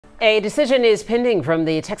A decision is pending from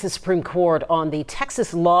the Texas Supreme Court on the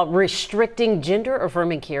Texas law restricting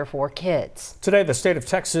gender-affirming care for kids. Today, the state of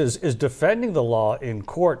Texas is defending the law in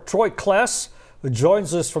court. Troy Kless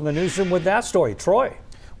joins us from the newsroom with that story. Troy.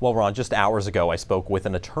 Well, Ron, just hours ago, I spoke with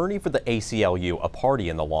an attorney for the ACLU, a party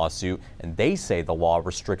in the lawsuit, and they say the law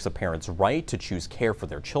restricts a parent's right to choose care for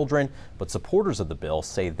their children, but supporters of the bill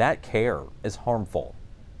say that care is harmful.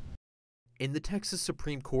 In the Texas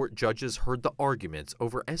Supreme Court, judges heard the arguments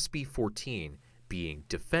over SB 14 being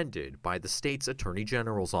defended by the state's Attorney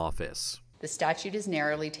General's office. The statute is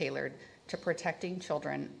narrowly tailored to protecting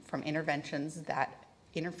children from interventions that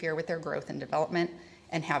interfere with their growth and development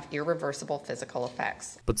and have irreversible physical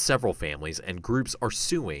effects. But several families and groups are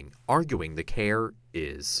suing, arguing the care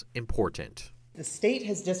is important. The state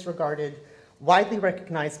has disregarded widely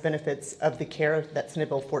recognized benefits of the care that Senate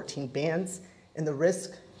Bill 14 bans and the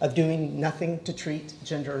risk of doing nothing to treat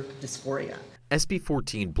gender dysphoria. SB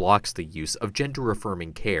 14 blocks the use of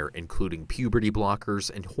gender-affirming care, including puberty blockers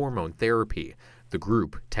and hormone therapy. The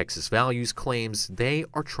group, Texas Values, claims they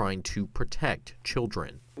are trying to protect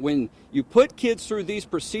children. When you put kids through these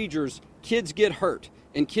procedures, kids get hurt,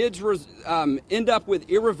 and kids end up with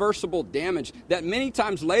irreversible damage that many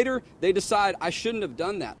times later they decide, I shouldn't have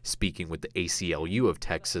done that. Speaking with the ACLU of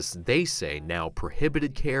Texas, they say now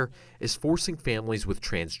prohibited care is forcing families with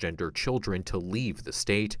transgender children to leave the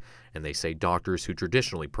state, and they say doctors who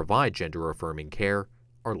traditionally provide gender-affirming care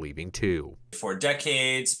are leaving too. For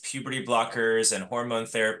decades, puberty blockers and hormone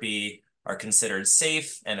therapy are considered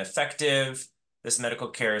safe and effective. This medical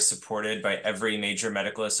care is supported by every major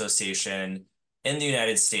medical association in the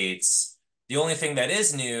United States. The only thing that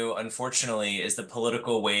is new, unfortunately, is the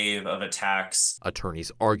political wave of attacks.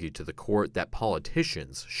 Attorneys argued to the court that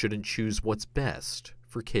politicians shouldn't choose what's best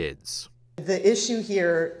for kids. The issue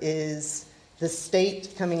here is the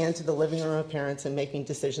state coming into the living room of parents and making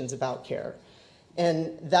decisions about care.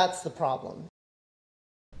 And that's the problem.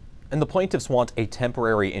 And the plaintiffs want a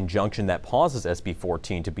temporary injunction that pauses SB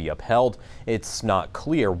 14 to be upheld. It's not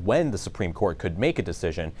clear when the Supreme Court could make a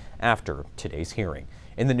decision after today's hearing.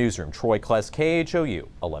 In the newsroom, Troy Kless, KHOU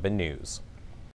 11 News.